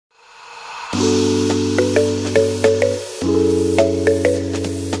Hello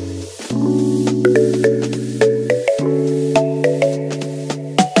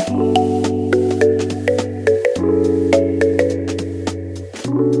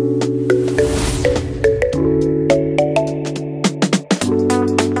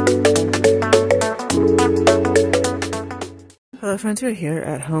friends, we're here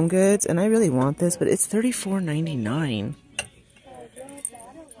at HomeGoods, and I really want this, but it's $34.99.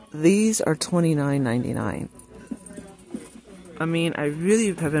 These are $29.99. I mean, I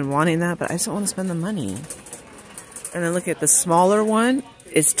really have been wanting that, but I just don't want to spend the money. And then look at the smaller one,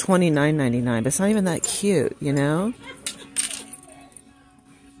 it's $29.99, but it's not even that cute, you know?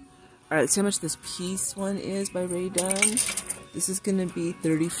 Alright, let's see how much this piece one is by Ray Dunn. This is going to be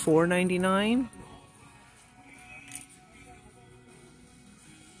 $34.99.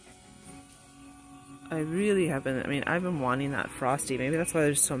 I really have been, I've been wanting that Frosty. Maybe that's why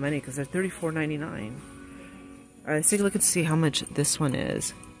there's so many, because they're $34.99. Alright, let's take a look and see how much this one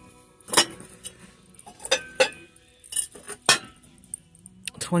is.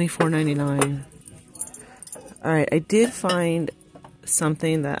 $24.99. Alright, I did find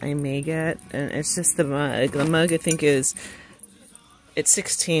something that I may get, and it's just the mug. The mug, I think, it's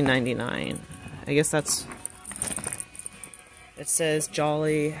 $16.99. I guess that's, it says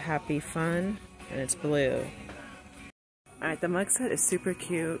Jolly Happy Fun. And it's blue. Alright, the mug set is super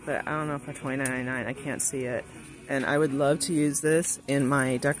cute, but I don't know if for $29.99 I can't see it. And I would love to use this in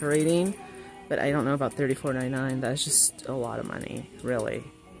my decorating, but I don't know about $34.99. That's just a lot of money, really.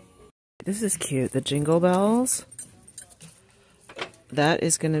 This is cute. The Jingle Bells. That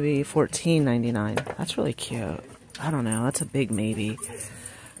is going to be $14.99. That's really cute. I don't know. That's a big maybe.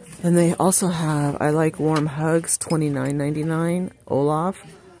 And they also have I Like Warm Hugs, $29.99. Olaf.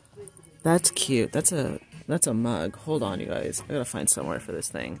 That's cute. That's a mug. Hold on, you guys. I gotta find somewhere for this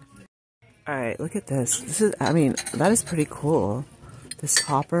thing. Alright, look at this. This is, that is pretty cool. This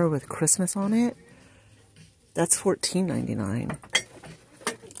topper with Christmas on it. That's $14.99.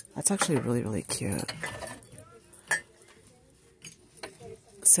 That's actually really, really cute.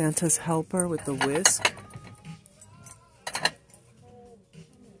 Santa's Helper with the whisk.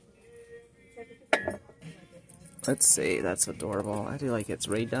 Let's see, that's adorable. I do like it's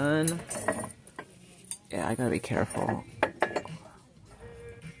Ray Dunn. Yeah, I gotta be careful.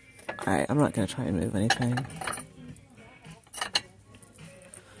 Alright, I'm not gonna try and move anything. I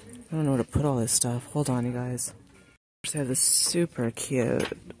don't know where to put all this stuff. Hold on, you guys. I have this super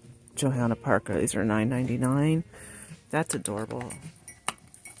cute Johanna Parker. These are $9.99. That's adorable.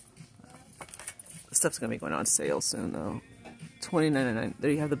 This stuff's gonna be going on sale soon, though. $29.99.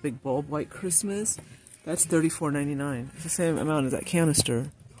 There you have the big bulb white Christmas. That's $34.99. It's the same amount as that canister.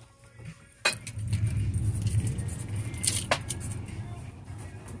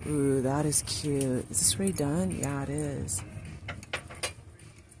 Ooh, that is cute. Is this Ray Dunn? Yeah, it is.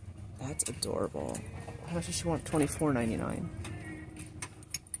 That's adorable. How much does she want? $24.99.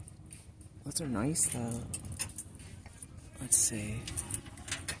 Those are nice, though. Let's see.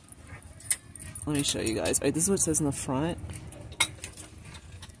 Let me show you guys. All right, this is what it says in the front.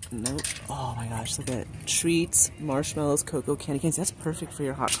 Nope. Oh my gosh, look at it. Treats, marshmallows, cocoa, candy canes. That's perfect for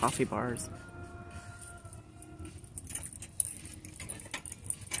your hot coffee bars.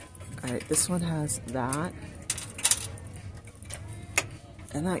 Alright, this one has that.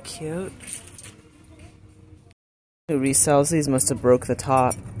 Isn't that cute? Who resells these must have broke the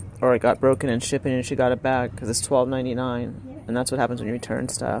top. Or it got broken in shipping and she got it back because it's $12.99. And that's what happens when you return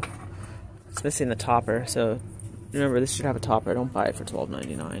stuff. It's missing the topper, so remember, this should have a topper. Don't buy it for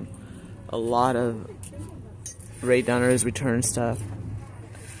 $12.99. A lot of Ray Dunners return stuff.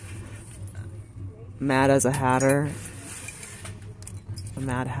 Mad as a Hatter. A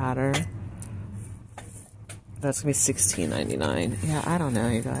Mad Hatter. That's going to be $16.99. Yeah, I don't know,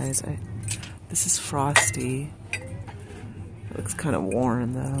 you guys. This is Frosty. It looks kind of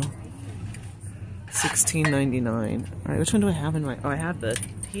worn, though. $16.99. Alright, which one do I have in my... Oh, I have the...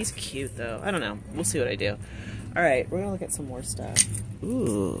 He's cute, though. I don't know. We'll see what I do. Alright, we're gonna look at some more stuff.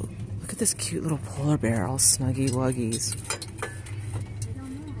 Ooh, look at this cute little polar bear, all snuggy wuggies.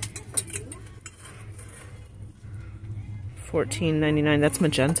 $14.99. That's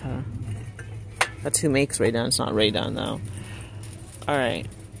magenta. That's who makes Ray Dunn. It's not Ray Dunn, though. Alright.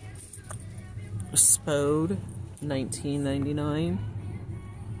 Spode, $19.99.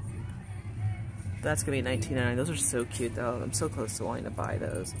 That's gonna be $19.99. Those are so cute, though. I'm so close to wanting to buy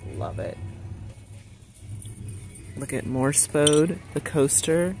those. Love it. Look at more Spode, the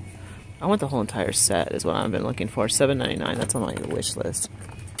coaster. I want the whole entire set is what I've been looking for. $7.99. That's on my wish list.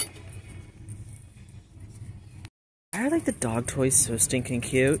 I like the dog toys, so stinking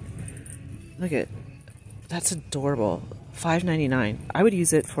cute. Look at, that's adorable. $5.99. I would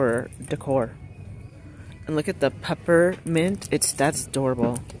use it for decor. And look at the peppermint. That's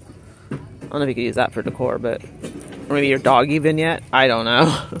adorable. I don't know if you could use that for decor, but or maybe your doggy vignette. I don't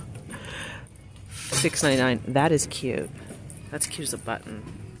know. $6.99. That is cute. That's cute as a button.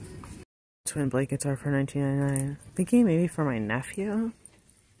 Twin blankets are for $19.99. Thinking maybe for my nephew.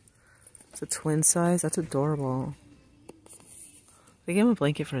 It's a twin size. That's adorable. They gave him a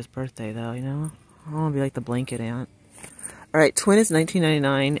blanket for his birthday, though. You know, I want to be like the blanket aunt. All right, twin is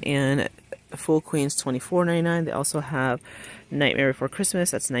 $19.99 and full queen's $24.99. They also have Nightmare Before Christmas.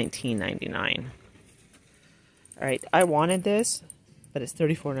 That's $19.99. All right, I wanted this, but it's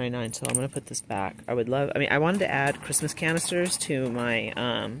 $34.99, so I'm gonna put this back. I mean, I wanted to add Christmas canisters to my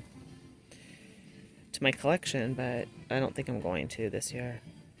collection, but I don't think I'm going to this year.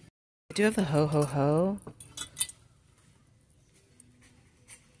 I do have the Ho Ho Ho.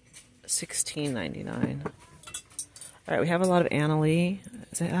 $16.99. All right, we have a lot of Annalie.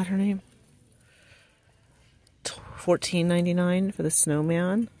 Is that her name? $14.99 for the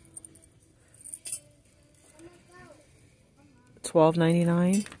snowman.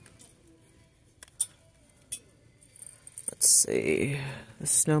 $12.99. Let's see. The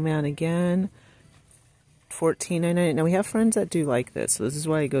snowman again. $14.99. Now we have friends that do like this, so this is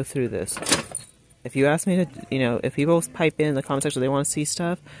why I go through this. If you ask me to, you know, if people pipe in the comment section they want to see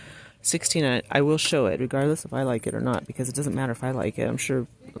stuff, $16.99, I will show it, regardless if I like it or not, because it doesn't matter if I like it. I'm sure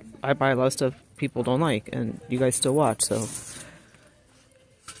I buy a lot of stuff people don't like, and you guys still watch, so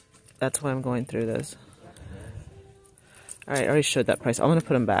that's why I'm going through this. Alright, I already showed that price. I'm going to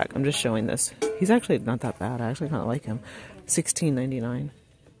put him back. I'm just showing this. He's actually not that bad. I actually kind of like him. $16.99. And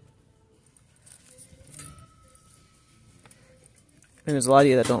there's a lot of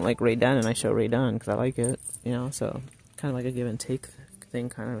you that don't like Ray Dunn, and I show Ray Dunn because I like it, you know, so kind of like a give and take thing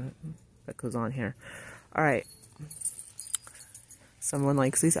kind of that goes on here. Alright. Someone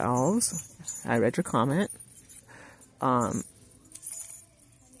likes these owls. I read your comment.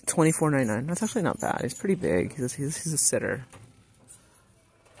 $24.99. That's actually not bad. He's pretty big. He's a sitter.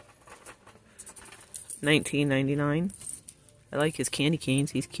 $19.99. I like his candy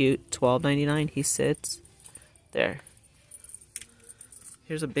canes. He's cute. $12.99. He sits. There.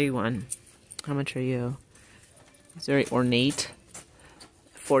 Here's a big one. How much are you? He's very ornate.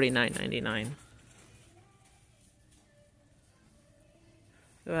 $49.99.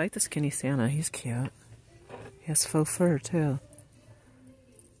 Oh, I like the skinny Santa. He's cute. He has faux fur, too.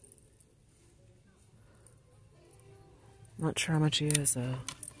 Not sure how much he is, though.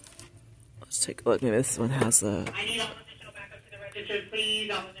 Let's take a look. Maybe this one has the...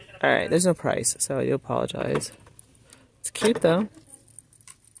 Alright, there's no price, so I do apologize. It's cute, though.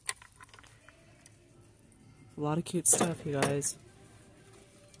 A lot of cute stuff, you guys.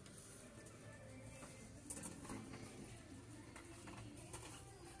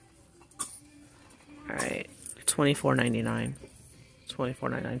 Alright, $24.99.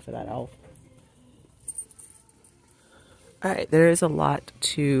 $24.99 for that elf. Alright, there is a lot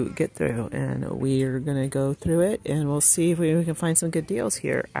to get through, and we're going to go through it, and we'll see if we can find some good deals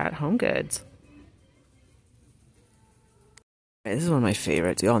here at HomeGoods. This is one of my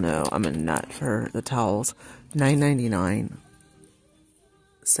favorites. You all know I'm a nut for the towels. $9.99.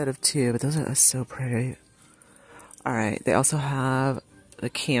 Set of 2, but those are so pretty. Alright, they also have the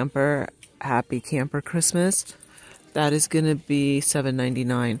camper, Happy Camper Christmas. That is going to be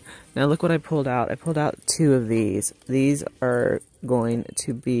 $7.99. Now look what I pulled out. I pulled out 2 of these. These are going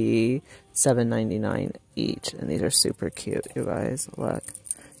to be $7.99 each. And these are super cute, you guys. Look.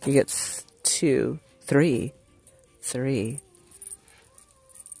 You get 3.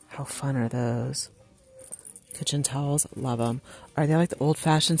 How fun are those? Kitchen towels. Love them. Alright, they like the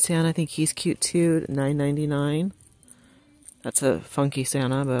old-fashioned Santa. I think he's cute too. $9.99. That's a funky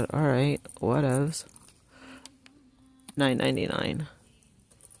Santa, but alright. Whatevs. $9.99.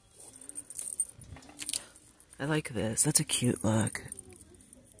 I like this. That's a cute look.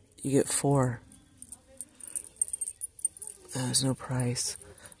 You get 4. There's no price.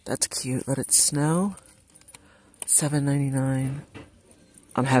 That's cute. Let it snow. $7.99.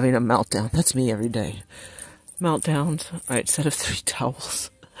 I'm having a meltdown. That's me every day. Meltdowns. Alright, set of 3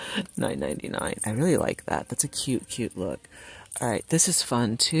 towels. $9.99. I really like that. That's a cute, cute look. Alright, this is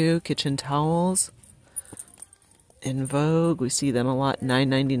fun too. Kitchen towels. In Vogue, we see them a lot.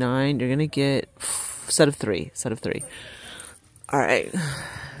 $9.99. You're gonna get set of 3. Set of 3. Alright.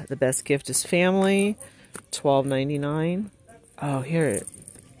 The best gift is family. $12.99. Oh, here.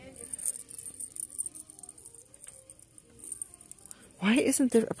 Why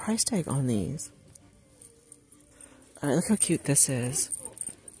isn't there a price tag on these? Alright, look how cute this is.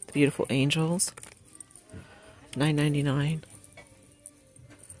 Beautiful angels. $9.99.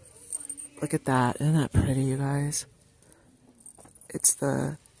 Look at that. Isn't that pretty, you guys? It's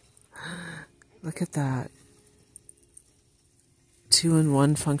the... Look at that.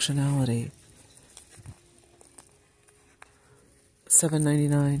 2-in-1 functionality.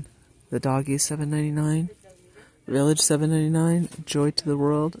 $7.99. The doggies $7.99. Village $7.99. Joy to the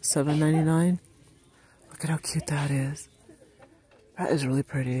World $7.99. Look at how cute that is. That is really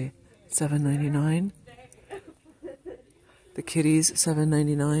pretty. $7.99. The kitties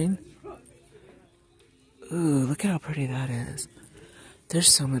 $7.99. Ooh, look at how pretty that is. There's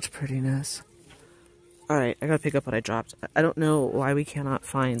so much prettiness. Alright, I gotta pick up what I dropped. I don't know why we cannot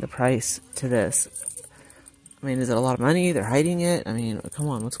find the price to this. I mean, is it a lot of money? They're hiding it? I mean, come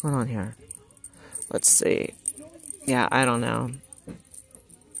on, what's going on here? Let's see. Yeah, I don't know.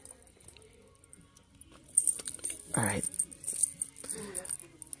 Alright.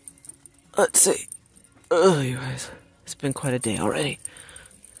 Let's see. Oh, you guys. It's been quite a day already.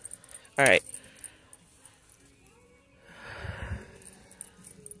 Alright.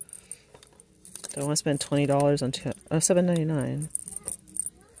 Don't want to spend $20 on $7.99.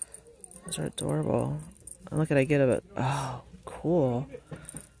 Those are adorable. And look at I get a... Oh, cool.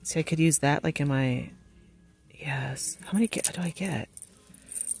 See, I could use that like in my... Yes. How many do I get?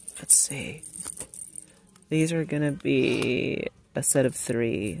 Let's see. These are going to be a set of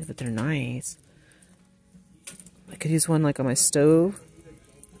 3, but they're nice. I could use one like on my stove.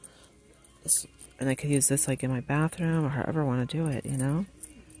 And I could use this like in my bathroom or however I want to do it, you know?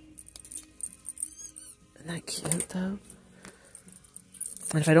 Isn't that cute though?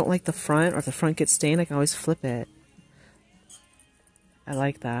 And if I don't like the front or if the front gets stained, I can always flip it. I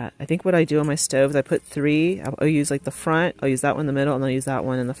like that. I think what I do on my stove is I put 3. I'll use like the front. I'll use that one in the middle and then I'll use that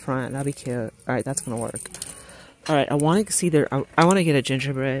one in the front. That'll be cute. Alright, that's going to work. Alright, I want to see their... I want to get a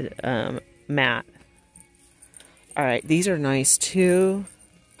gingerbread mat. Alright, these are nice too.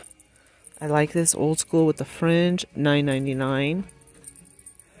 I like this old school with the fringe. $9.99.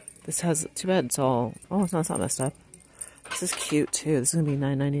 This has... Too bad it's all... Oh, it's not messed up. This is cute too. This is going to be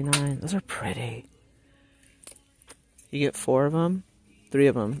 $9.99. Those are pretty. You get 4 of them. 3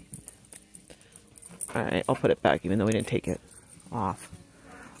 of them. Alright, I'll put it back even though we didn't take it off.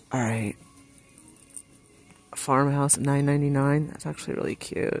 Alright. Farmhouse $9.99. That's actually really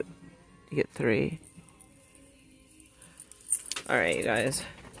cute. You get 3. Alright, you guys.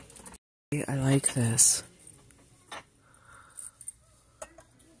 I like this.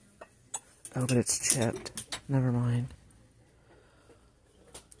 Oh, but it's chipped. Never mind.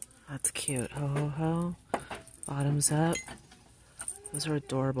 That's cute. Ho, ho, ho. Bottoms up. Those are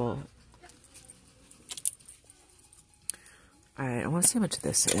adorable. Alright, I want to see how much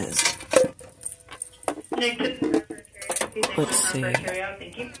this is. Let's see.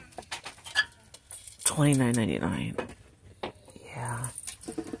 $29.99. Yeah.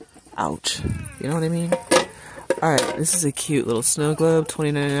 Ouch. You know what I mean? Alright, this is a cute little snow globe.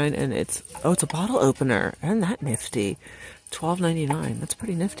 $29.99, and it's... Oh, it's a bottle opener. Isn't that nifty? $12.99. That's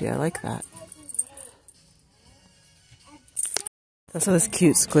pretty nifty. I like that. That's this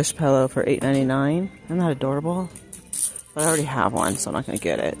cute squish pillow for $8.99. Isn't that adorable? But I already have one, so I'm not going to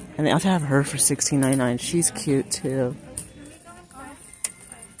get it. And they also have her for $16.99. She's cute, too.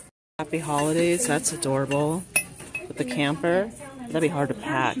 Happy Holidays. That's adorable. With the camper. That'd be hard to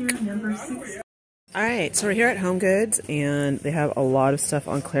pack. Alright, so we're here at HomeGoods, and they have a lot of stuff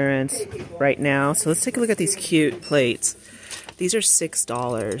on clearance right now. So let's take a look at these cute plates. These are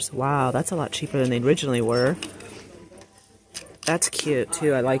 $6. Wow, that's a lot cheaper than they originally were. That's cute,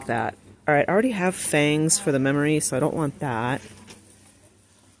 too. I like that. Alright, I already have fangs for the memory, so I don't want that.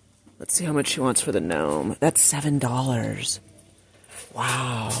 Let's see how much she wants for the gnome. That's $7.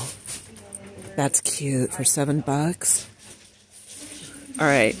 Wow. That's cute for $7.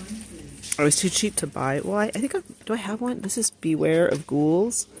 Alright. I was too cheap to buy. Well, I think do I have one? This is Beware of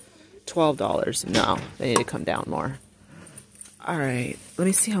Ghouls. $12. No, they need to come down more. Alright. Let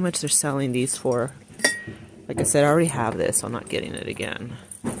me see how much they're selling these for. Like I said, I already have this, so I'm not getting it again.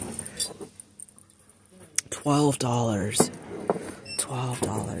 $12.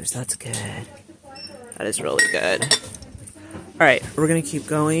 $12. That's good. That is really good. Alright, we're going to keep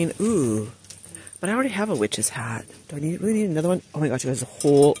going. Ooh. But I already have a witch's hat. Do I really need another one? Oh my gosh, you guys, a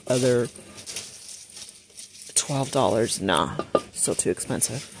whole other $12. Nah, still too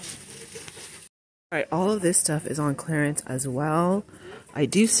expensive. Alright, all of this stuff is on clearance as well. I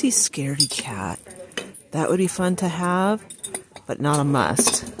do see Scaredy Cat. That would be fun to have, but not a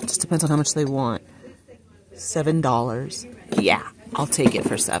must. It just depends on how much they want. $7. Yeah, I'll take it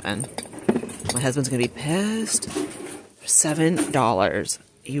for $7. My husband's gonna be pissed. $7.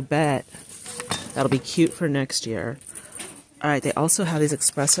 You bet. That'll be cute for next year. Alright, they also have these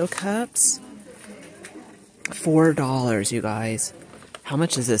espresso cups. $4, you guys. How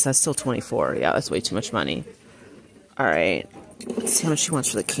much is this? That's still $24. Yeah, that's way too much money. Alright. Let's see how much she wants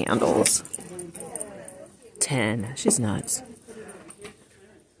for the candles. 10. She's nuts.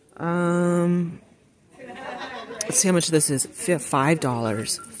 Let's see how much this is. $5.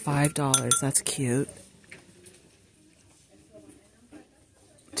 $5. That's cute.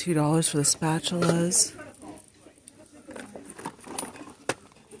 $2 for the spatulas.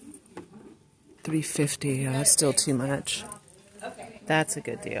 $3.50. Yeah, that's still too much. That's a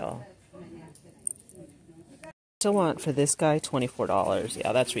good deal. Still want for this guy $24.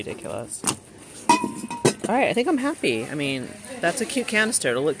 Yeah, that's ridiculous. Alright, I think I'm happy. I mean, that's a cute canister.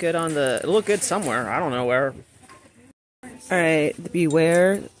 It'll look good on the... It'll look good somewhere. I don't know where. Alright, the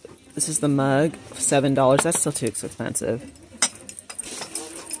Beware. This is the mug. $7. That's still too expensive.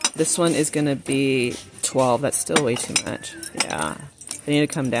 This one is going to be $12. That's still way too much. Yeah. They need to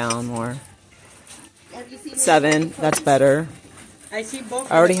come down more. $7. That's better. I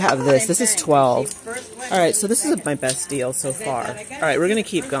already have this. This is $12. Alright, so this is my best deal so far. Alright, we're going to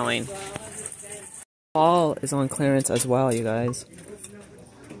keep going. All is on clearance as well, you guys.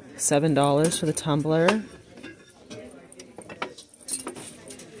 $7 for the tumbler.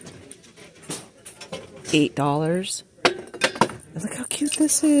 $8. Look how cute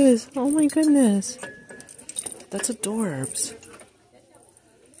this is. Oh my goodness. That's adorbs.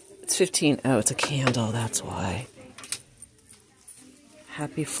 It's 15. Oh, it's a candle. That's why.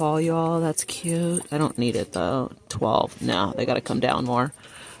 Happy fall, y'all. That's cute. I don't need it, though. 12. No, they got to come down more.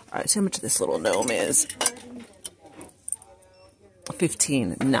 All right, see how much this little gnome is.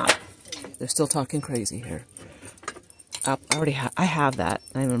 15. No. They're still talking crazy here. I already I have that.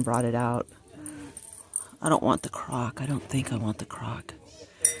 I haven't brought it out. I don't want the crock. I don't think I want the crock.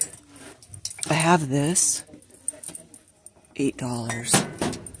 I have this.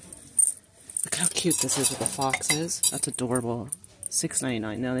 $8. Look how cute this is with the foxes. That's adorable.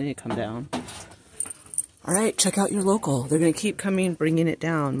 $6.99. Now they need to come down. Alright, check out your local. They're going to keep coming, bringing it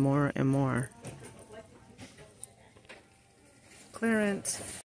down more and more. Clearance.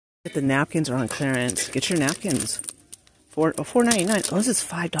 Get the napkins are on clearance. Get your napkins. $4.99. Oh, this is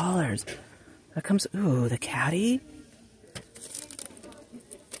 $5. That comes... Ooh, the caddy.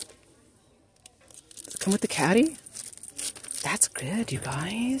 Does it come with the caddy? That's good, you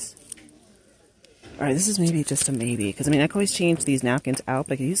guys. Alright, this is maybe just a maybe. Because, I mean, I can always change these napkins out,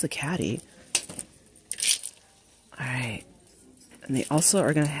 but I can use the caddy. Alright. And they also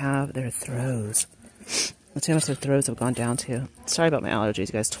are going to have their throws. Let's see how much their throws have gone down to. Sorry about my allergies,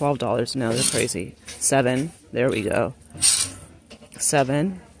 you guys. $12. No, they're crazy. $7. There we go.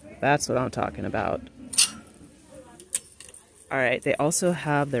 $7. That's what I'm talking about. Alright, they also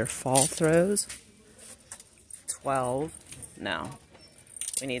have their fall throws. $12. No.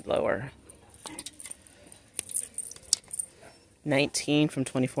 We need lower. $19 from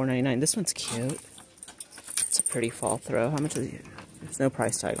 $24.99. This one's cute. It's a pretty fall throw. How much is it? There's no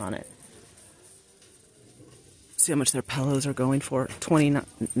price tag on it. See how much their pillows are going for. $29.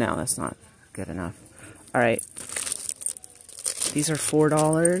 No, that's not good enough. Alright. These are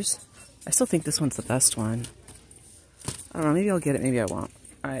 $4. I still think this one's the best one. I don't know. Maybe I'll get it. Maybe I won't.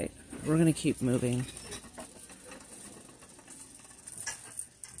 Alright. We're going to keep moving.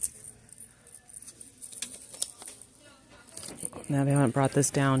 Now they haven't brought this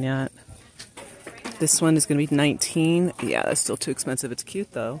down yet. This one is going to be $19. Yeah, that's still too expensive. It's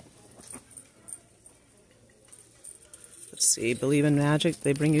cute, though. Let's see. Believe in Magic.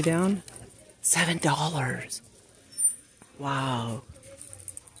 They bring you down? $7. Wow.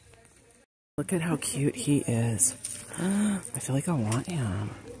 Look at how cute he is. I feel like I want him.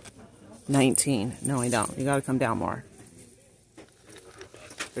 19. No, I don't. You got to come down more.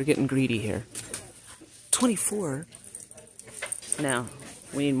 They're getting greedy here. 24. No,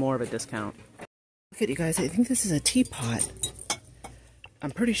 we need more of a discount. Look at you guys. I think this is a teapot. I'm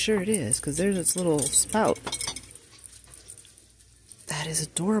pretty sure it is, because there's this little spout. That is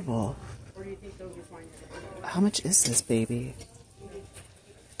adorable. How much is this baby?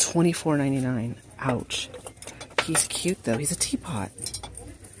 $24.99. Ouch. He's cute, though. He's a teapot.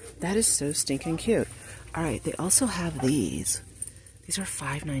 That is so stinking cute. Alright, they also have these. These are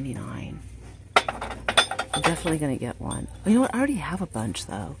 $5.99. I'm definitely going to get one. Oh, you know what? I already have a bunch,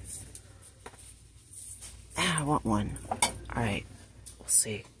 though. Ah, I want one. Alright. We'll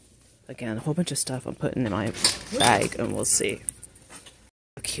see. Again, a whole bunch of stuff I'm putting in my bag, and we'll see.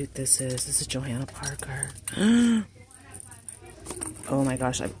 How cute this is. This is Johanna Parker. Oh my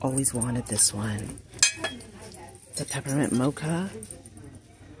gosh, I've always wanted this one. The peppermint mocha.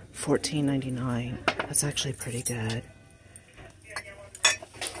 $14.99. That's actually pretty good.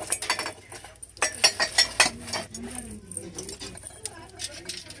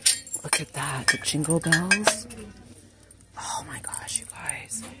 Look at that, the Jingle Bells. Oh my gosh, you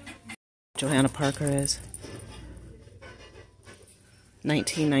guys. Johanna Parker is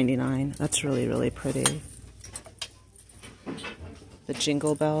 $19.99. That's really, really pretty. The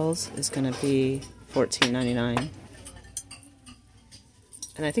Jingle Bells is going to be $14.99.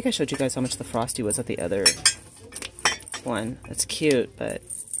 And I think I showed you guys how much the Frosty was at the other one. It's cute, but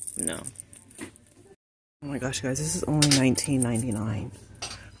no. Oh my gosh, guys, this is only $19.99.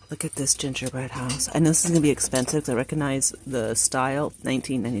 Look at this gingerbread house. I know this is going to be expensive because I recognize the style.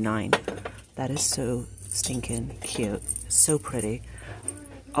 $19.99. That is so stinking cute. So pretty.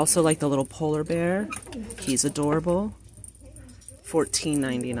 Also like the little polar bear. He's adorable.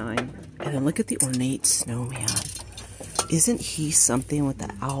 $14.99. And then look at the ornate snowman. Isn't he something with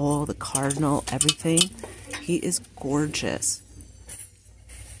the owl, the cardinal, everything? He is gorgeous.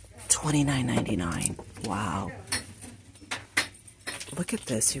 $29.99. Wow. Look at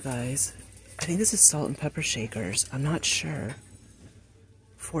this, you guys. I think this is salt and pepper shakers. I'm not sure.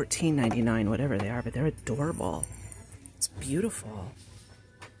 $14.99, whatever they are, but they're adorable. It's beautiful.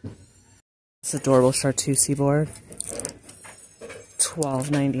 This adorable Chartreuse board.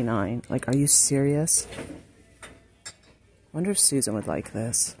 $12.99. Like, are you serious? Wonder if Susan would like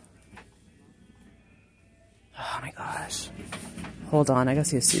this. Oh my gosh. Hold on, I gotta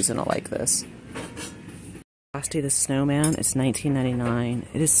see if Susan will like this. Frosty the Snowman is $19.99.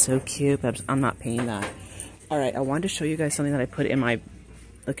 It is so cute, but I'm not paying that. Alright, I wanted to show you guys something that I put in my...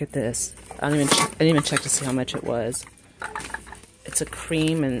 Look at this. I didn't even check to see how much it was. It's a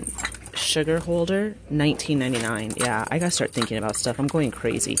cream and sugar holder. $19.99. Yeah, I gotta start thinking about stuff. I'm going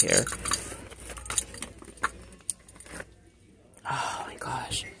crazy here. Oh my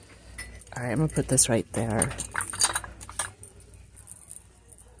gosh. Alright, I'm gonna put this right there.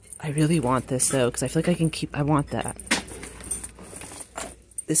 I really want this though, because I feel like I can keep... I want that.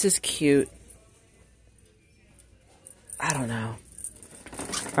 This is cute. I don't know.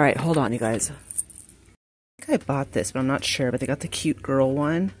 Alright, hold on, you guys. I think I bought this, but I'm not sure. But they got the cute girl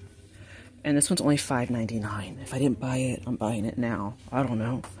one. And this one's only $5.99. If I didn't buy it, I'm buying it now. I don't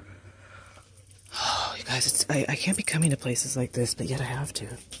know. Oh, you guys, I can't be coming to places like this, but yet I have to.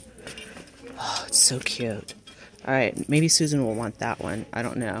 Oh, it's so cute. Alright, maybe Susan will want that one. I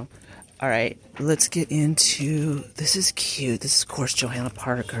don't know. Alright, let's get into... This is cute. This is, of course, Johanna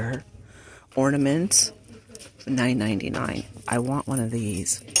Parker. Ornaments. $9.99. I want one of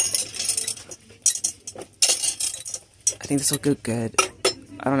these. I think this will go good.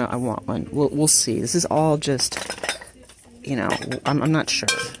 I don't know. I want one. We'll see. This is all just... You know, I'm not sure.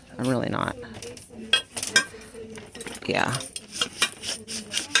 I'm really not. Yeah.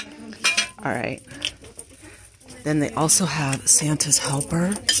 Alright. Then they also have Santa's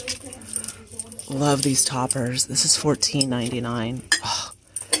Helper. Love these toppers. This is $14.99. Oh,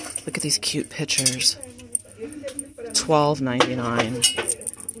 look at these cute pictures.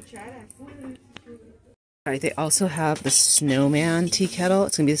 $12.99. Alright, they also have the Snowman tea kettle.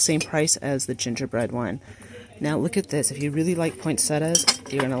 It's going to be the same price as the gingerbread one. Now look at this. If you really like poinsettias,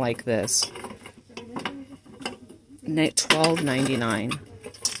 you're going to like this. $12.99.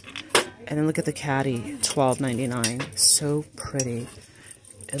 And then look at the caddy, $12.99. So pretty.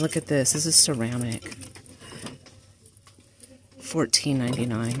 And look at this. This is ceramic.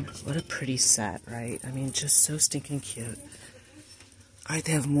 $14.99. What a pretty set, right? I mean, just so stinking cute. Alright,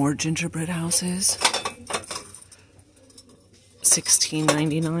 they have more gingerbread houses.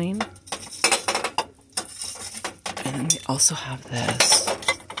 $16.99. And then they also have this.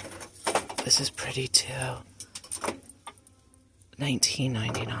 This is pretty too.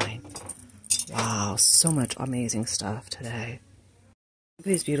 $19.99. Wow, so much amazing stuff today. Look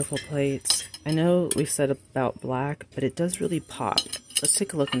at these beautiful plates. I know we've said about black, but it does really pop. Let's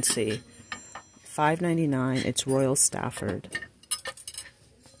take a look and see. $5.99. It's Royal Stafford.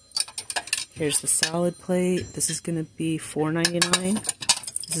 Here's the salad plate. This is going to be $4.99.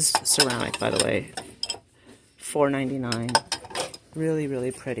 This is ceramic, by the way. $4.99. Really,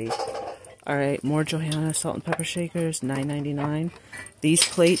 really pretty. Alright, more Johanna salt and pepper shakers, $9.99. These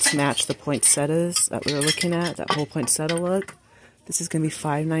plates match the poinsettias that we were looking at, that whole poinsettia look. This is going to be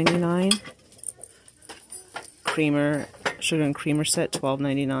 $5.99. Creamer, sugar and creamer set,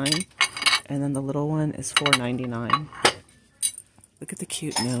 $12.99. And then the little one is $4.99. Look at the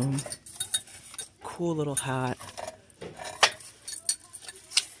cute gnome. Cool little hat.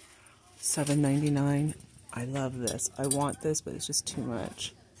 $7.99. I love this. I want this, but it's just too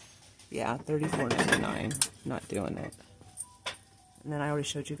much. Yeah, $34.99. Not doing it. And then I already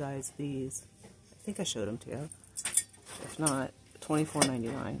showed you guys these. I think I showed them to you. If not,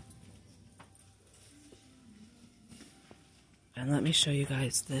 $24.99. And let me show you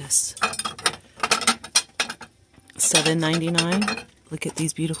guys this. $7.99. Look at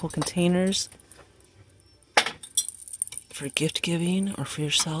these beautiful containers. For gift giving or for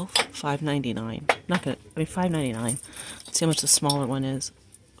yourself, $5.99. $5.99. Let's see how much the smaller one is.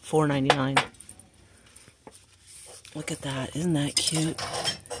 $4.99. Look at that. Isn't that cute?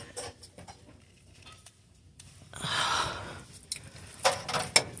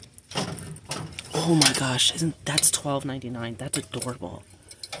 Oh my gosh, that's $12.99. That's adorable.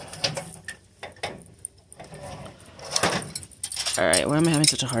 Alright, why am I having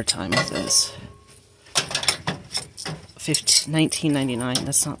such a hard time with this? $19.99.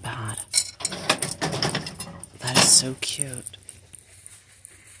 That's not bad. That is so cute.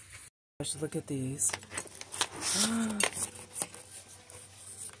 Let's look at these.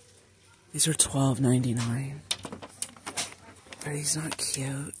 These are $12.99. Are these not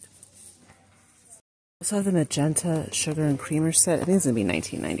cute? I also have the magenta sugar and creamer set. I think it's going to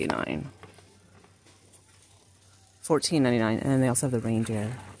be $19.99. $14.99. And then they also have the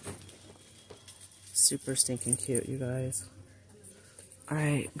reindeer. Super stinking cute, you guys.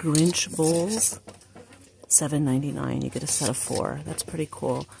 Alright, Grinch bowls. $7.99. You get a set of 4. That's pretty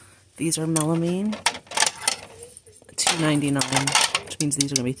cool. These are melamine. $2.99. Which means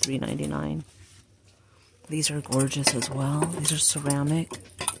these are going to be $3.99. These are gorgeous as well. These are ceramic.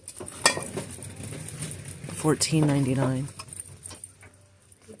 $14.99.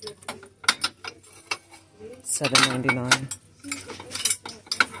 $7.99.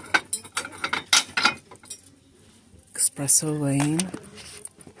 Espresso Lane.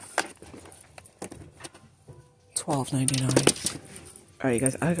 $12.99. Alright, you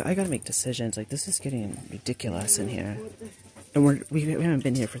guys, I gotta make decisions. Like, this is getting ridiculous in here. And we haven't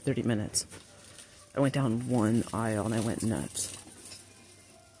been here for 30 minutes. I went down one aisle and I went nuts.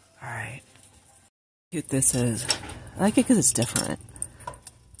 Alright. Cute this is. I like it because it's different.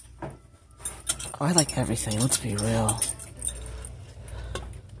 Oh, I like everything. Let's be real.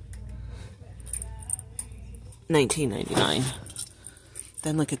 $19.99.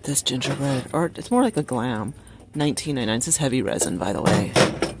 Then look at this gingerbread. Or it's more like a glam. $19.99. This is heavy resin, by the way.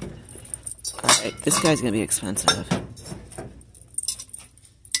 Alright, this guy's gonna be expensive.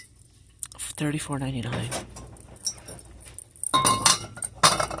 $34.99.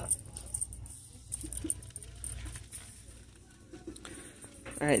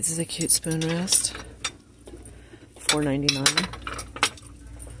 Alright, this is a cute spoon rest. $4.99.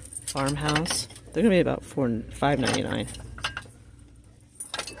 Farmhouse. They're gonna be about $5.99.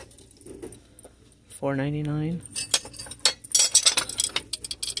 $4.99.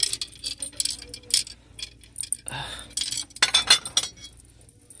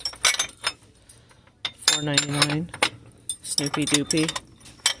 $4.99. Snoopy Doopy.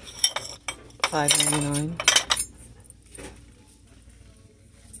 $5.99.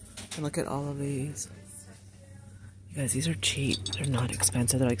 And look at all of these. You guys, these are cheap. They're not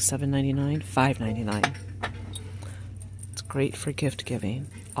expensive. They're like $7.99, $5.99. It's great for gift giving.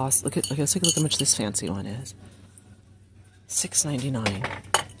 Awesome. Let's take a look how much this fancy one is. $6.99.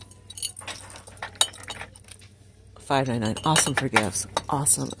 $5.99. Awesome for gifts.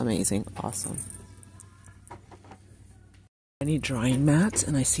 Awesome, amazing, awesome. I need drying mats,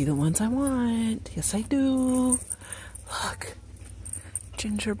 and I see the ones I want. Yes, I do. Look.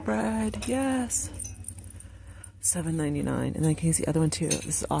 Gingerbread, yes. $7.99. And then can you see the other one too?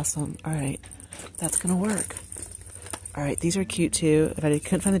 This is awesome. Alright, that's gonna work. Alright, these are cute too. If I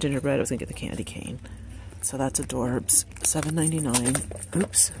couldn't find the gingerbread, I was gonna get the candy cane. So that's adorbs. $7.99.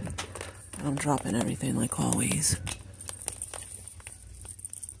 Oops. I'm dropping everything like always.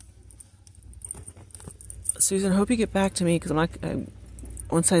 Susan, I hope you get back to me because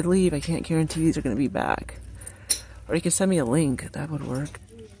once I leave, I can't guarantee these are gonna be back. Or you can send me a link. That would work.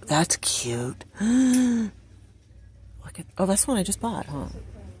 That's cute. Look at... Oh, that's the one I just bought, huh?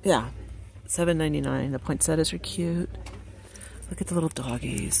 Yeah. $7.99. The poinsettias are cute. Look at the little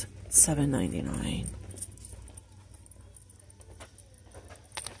doggies. $7.99.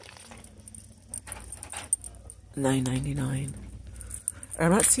 $9.99.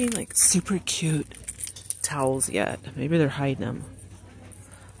 I'm not seeing, like, super cute towels yet. Maybe they're hiding them.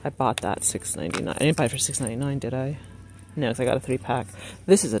 I bought that $6.99. I didn't buy it for $6.99, did I? No, because I got a 3-pack.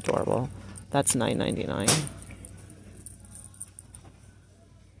 This is adorable. That's $9.99.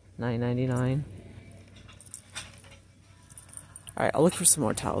 $9.99. Alright, I'll look for some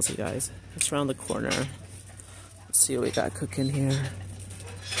more towels, you guys. It's around the corner. Let's see what we got cooking here.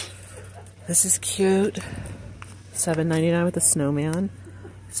 This is cute. $7.99 with a snowman.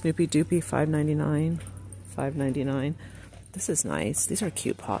 Snoopy Doopy, $5.99. $5.99. This is nice. These are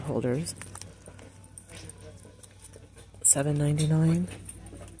cute pot holders. $7.99.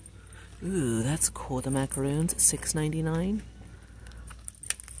 Ooh, that's cool. The macaroons, $6.99.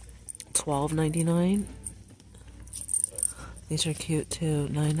 $12.99. These are cute too.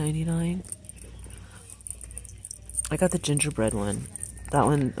 $9.99. I got the gingerbread one. That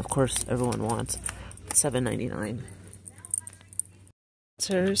one, of course, everyone wants. $7.99.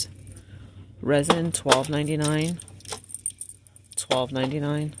 Scissors, resin, $12.99.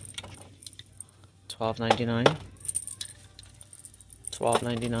 $12.99. $12.99.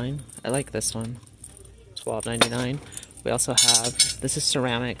 $12.99. I like this one. $12.99. We also have, this is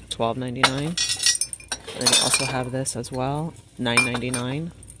ceramic, $12.99. And then you also have this as well,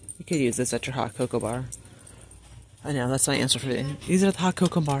 $9.99. You could use this at your hot cocoa bar. I know, that's my answer for it. These are the hot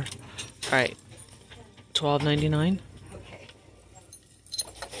cocoa bar. Alright. $12.99.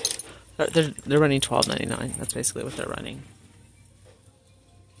 They're running $12.99. That's basically what they're running.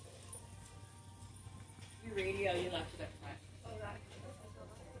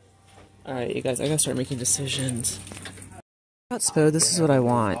 Alright, you guys, I gotta start making decisions. About Spo, this is what I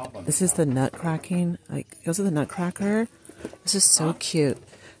want. This is the nut cracking. Like, it goes with the nutcracker. This is so cute.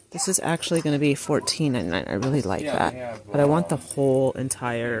 This is actually going to be $14.99. I really like that. But I want the whole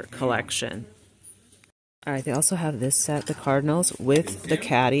entire collection. Alright, they also have this set, the Cardinals, with the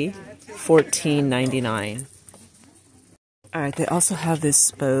caddy, $14.99. Alright, they also have this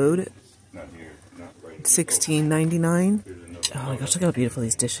Spode, $16.99. Oh my gosh, look how beautiful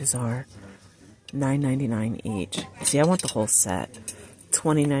these dishes are. $9.99 each. See, I want the whole set.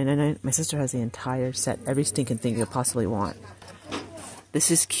 $29.99. My sister has the entire set. Every stinking thing you could possibly want.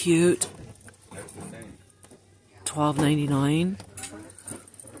 This is cute. $12.99.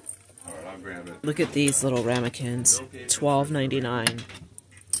 Look at these little ramekins.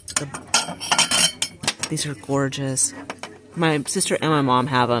 $12.99. These are gorgeous. My sister and my mom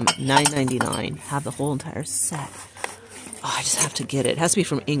have them. $9.99. Have the whole entire set. Oh, I just have to get it. It has to be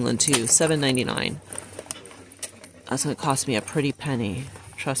from England, too. $7.99. That's going to cost me a pretty penny.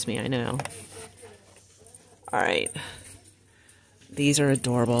 Trust me, I know. Alright. These are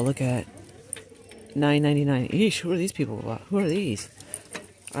adorable. Look at $9.99. Eesh, who are these people? Who are these?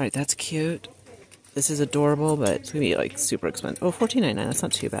 Alright, that's cute. This is adorable, but it's going to be, like, super expensive. Oh, $14.99. That's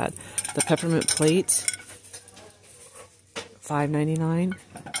not too bad. The peppermint plates. $5.99.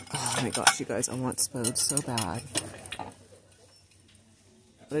 Oh, my gosh, you guys. I want Spode so bad.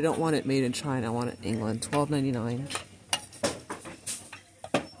 But I don't want it made in China. I want it in England. $12.99.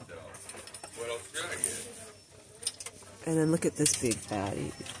 And then look at this big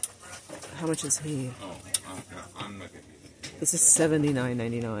fatty. How much is he? This is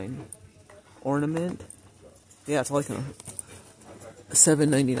 $79.99. Ornament. Yeah, it's like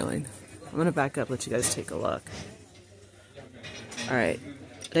 $7.99. I'm gonna back up, let you guys take a look. All right.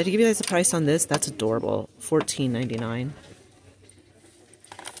 Did I give you guys the price on this? That's adorable. $14.99.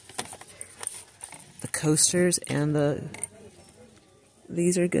 The coasters and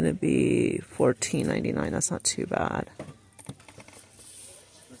these are gonna be $14.99. That's not too bad.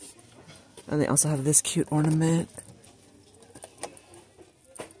 And they also have this cute ornament.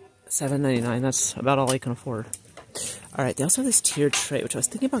 $7.99. That's about all I can afford. Alright, they also have this tiered tray, which I was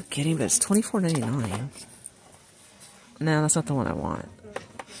thinking about getting, but it's $24.99. No, that's not the one I want.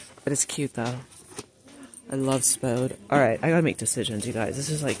 But it's cute, though. I love Spode. Alright, I gotta make decisions, you guys. This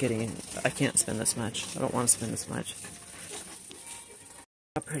is like getting... I can't spend this much. I don't want to spend this much.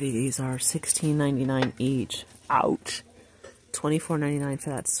 How pretty these are. $16.99 each. Ouch. $24.99 for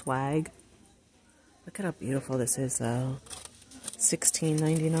that swag. Look at how beautiful this is, though.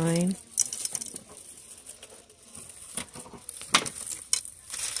 $16.99.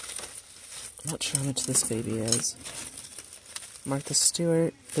 I'm not sure how much this baby is. Martha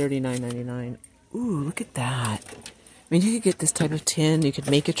Stewart, $39.99. Ooh, look at that. I mean, you could get this type of tin. You could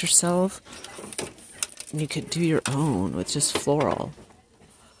make it yourself. And you could do your own with just floral.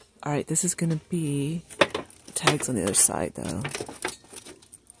 Alright, this is going to be... tags on the other side, though.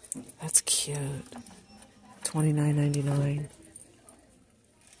 That's cute. $29.99.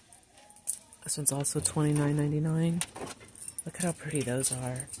 This one's also $29.99. Look at how pretty those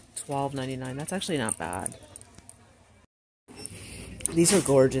are. $12.99. That's actually not bad. These are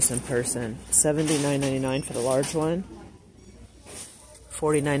gorgeous in person. $79.99 for the large one.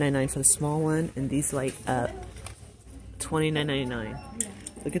 $49.99 for the small one. And these light up. $29.99.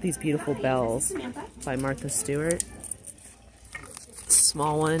 Look at these beautiful bells by Martha Stewart.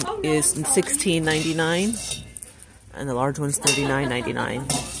 Small one is $16.99. And the large one's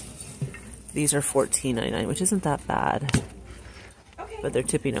 $39.99. These are $14.99, which isn't that bad. But they're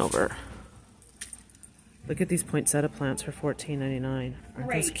tipping over. Look at these poinsettia plants for $14.99.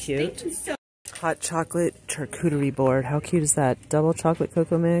 Aren't those cute? Hot chocolate charcuterie board. How cute is that? Double chocolate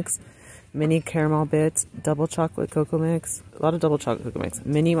cocoa mix, mini caramel bits, double chocolate cocoa mix, a lot of double chocolate cocoa mix,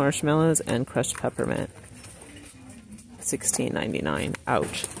 mini marshmallows, and crushed peppermint. $16.99.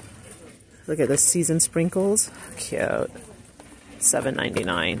 Ouch. Look at the seasoned sprinkles. Cute.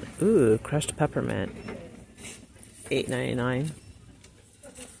 $7.99. Ooh, crushed peppermint. $8.99.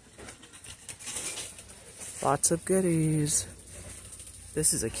 Lots of goodies.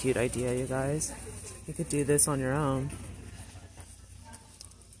 This is a cute idea, you guys. You could do this on your own.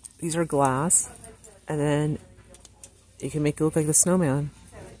 These are glass, and then you can make it look like the snowman.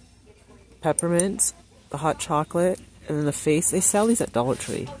 Peppermints, the hot chocolate, and then the face. They sell these at Dollar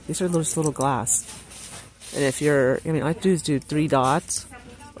Tree. These are just little glass. And if you're, I mean, all I do is do 3 dots,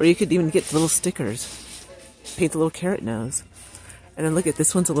 or you could even get little stickers. Paint the little carrot nose. And then look at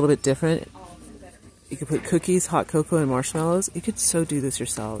this one's a little bit different. You could put cookies, hot cocoa, and marshmallows. You could so do this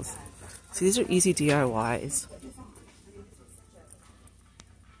yourselves. See, these are easy DIYs.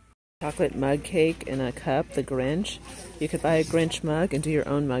 Chocolate mug cake in a cup, the Grinch. You could buy a Grinch mug and do your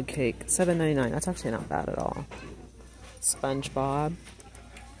own mug cake. $7.99. That's actually not bad at all. SpongeBob.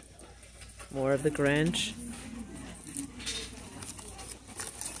 More of the Grinch.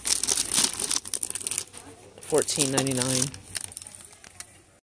 $14.99.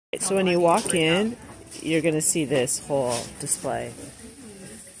 So when you walk in, you're going to see this whole display.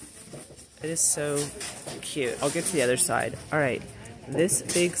 It is so cute. I'll get to the other side. All right. This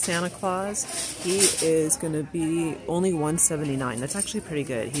big Santa Claus, he is going to be only $179. That's actually pretty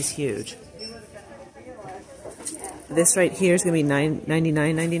good. He's huge. This right here is going to be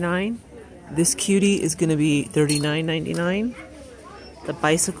 $99.99. This cutie is going to be $39.99. The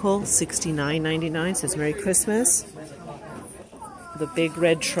bicycle, $69.99. Says Merry Christmas. The big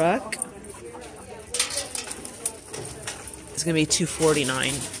red truck is going to be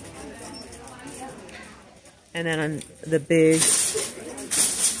 $249. And then on the big,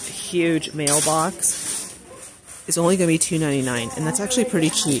 huge mailbox is only going to be $2.99. And that's actually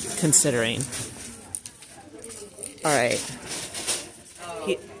pretty cheap considering. All right.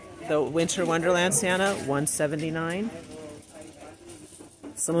 The Winter Wonderland Santa, $179.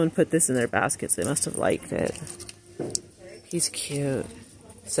 Someone put this in their baskets. They must have liked it. He's cute.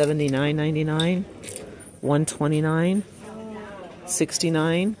 $79.99. $129.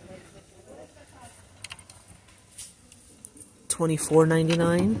 $69.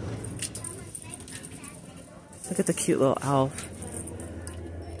 $24.99. Look at the cute little elf.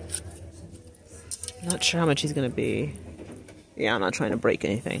 Not sure how much he's gonna be. Yeah, I'm not trying to break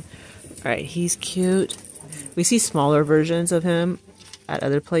anything. Alright, he's cute. We see smaller versions of him at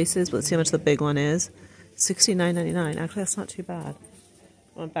other places, but let's see how much the big one is. $69.99. Actually, that's not too bad.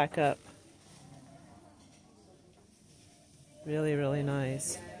 Went back up. Really, really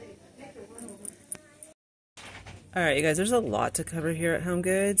nice. Alright, you guys, there's a lot to cover here at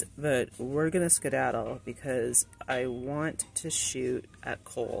HomeGoods, but we're going to skedaddle because I want to shoot at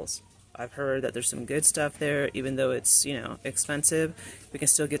Kohl's. I've heard that there's some good stuff there, even though it's, you know, expensive. We can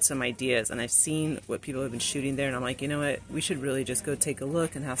still get some ideas, and I've seen what people have been shooting there, and I'm like, you know what, we should really just go take a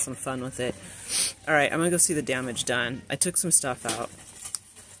look and have some fun with it. Alright, I'm going to go see the damage done. I took some stuff out.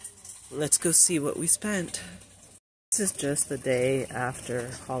 Let's go see what we spent. This is just the day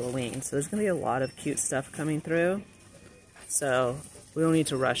after Halloween, so there's going to be a lot of cute stuff coming through. So we don't need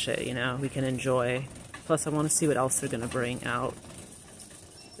to rush it, you know, we can enjoy. Plus I want to see what else they're going to bring out.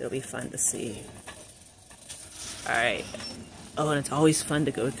 It'll be fun to see. Alright. Oh, and it's always fun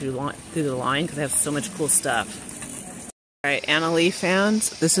to go through the line because they have so much cool stuff. Alright, Anna Lee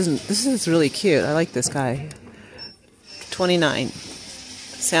fans, this is really cute. I like this guy. $29.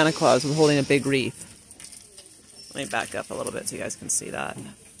 Santa Claus with holding a big wreath. Let me back up a little bit so you guys can see that.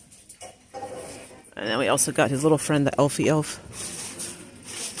 And then we also got his little friend, the Elfie Elf.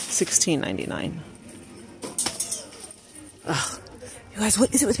 $16.99. Ugh. You guys,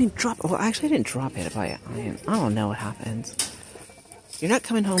 what is it with me dropping? Well, actually, I didn't drop it. I don't know what happens. You're not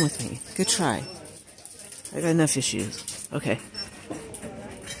coming home with me. Good try. I got enough issues. Okay.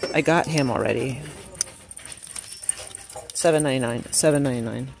 I got him already. $7.99.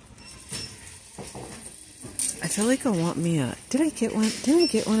 $7.99. I feel like I want me a... Did I get one? Did I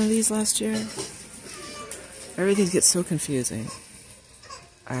get one of these last year? Everything gets so confusing.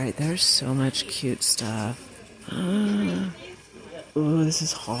 Alright, there's so much cute stuff. Ooh, this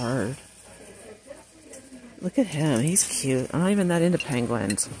is hard. Look at him. He's cute. I'm not even that into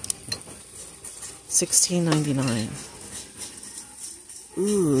penguins. $16.99.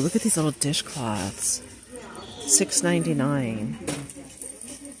 Ooh, look at these little dishcloths. $6.99.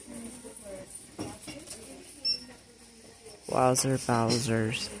 Wowzer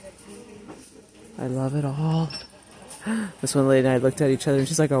Bowsers. I love it all. This one lady and I looked at each other and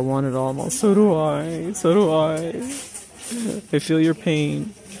she's like, I want it all. I'm all, so do I. So do I. I feel your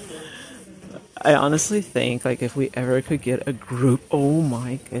pain. I honestly think, like, if we ever could get a group... Oh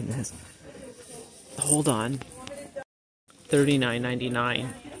my goodness. Hold on. $39.99.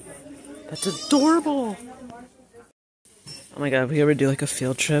 That's adorable. Oh my god, if we ever do like a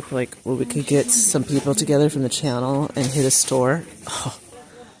field trip, like where we could get some people together from the channel and hit a store,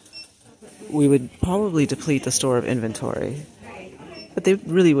 we would probably deplete the store of inventory. But they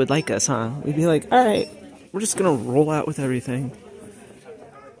really would like us, huh? We'd be like, alright, we're just gonna roll out with everything.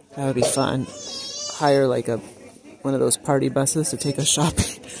 That would be fun. Hire like one of those party buses to take us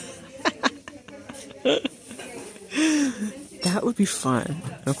shopping. That would be fun.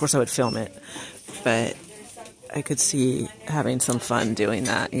 And of course I would film it, but I could see having some fun doing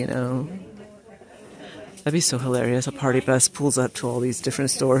that, you know? That'd be so hilarious. A party bus pulls up to all these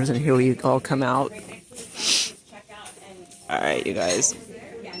different stores and here we all come out. Alright, you guys.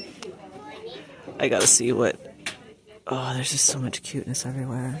 I gotta see what... Oh, there's just so much cuteness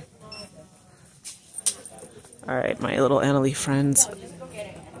everywhere. Alright, my little Annalie friends.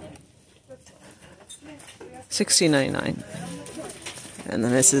 $16.99. And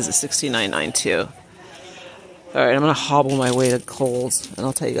then this is a $69.99 too. Alright, I'm gonna hobble my way to Kohl's and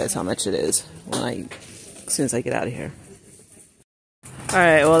I'll tell you guys how much it is as soon as I get out of here.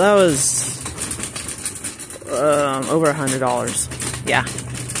 Alright, well that was over $100. Yeah.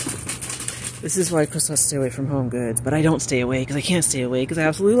 This is why Chris wants to stay away from HomeGoods, but I don't stay away because I can't stay away because I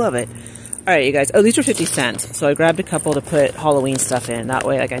absolutely love it. Alright, you guys. Oh, these are 50 cents. So I grabbed a couple to put Halloween stuff in. That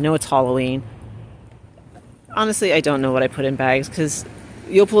way, like, I know it's Halloween. Honestly, I don't know what I put in bags because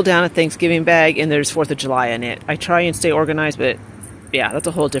you'll pull down a Thanksgiving bag and there's 4th of July in it. I try and stay organized, but yeah, that's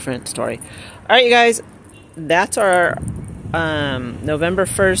a whole different story. Alright, you guys. That's our November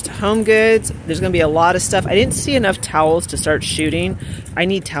 1st HomeGoods. There's going to be a lot of stuff. I didn't see enough towels to start shooting. I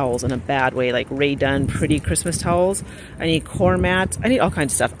need towels in a bad way, like Ray Dunn pretty Christmas towels. I need core mats. I need all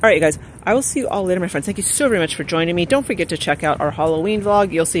kinds of stuff. Alright, you guys. I will see you all later, my friends. Thank you so very much for joining me. Don't forget to check out our Halloween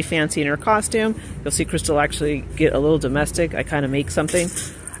vlog. You'll see Fancy in her costume. You'll see Crystal actually get a little domestic. I kind of make something.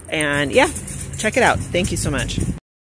 And yeah, check it out. Thank you so much.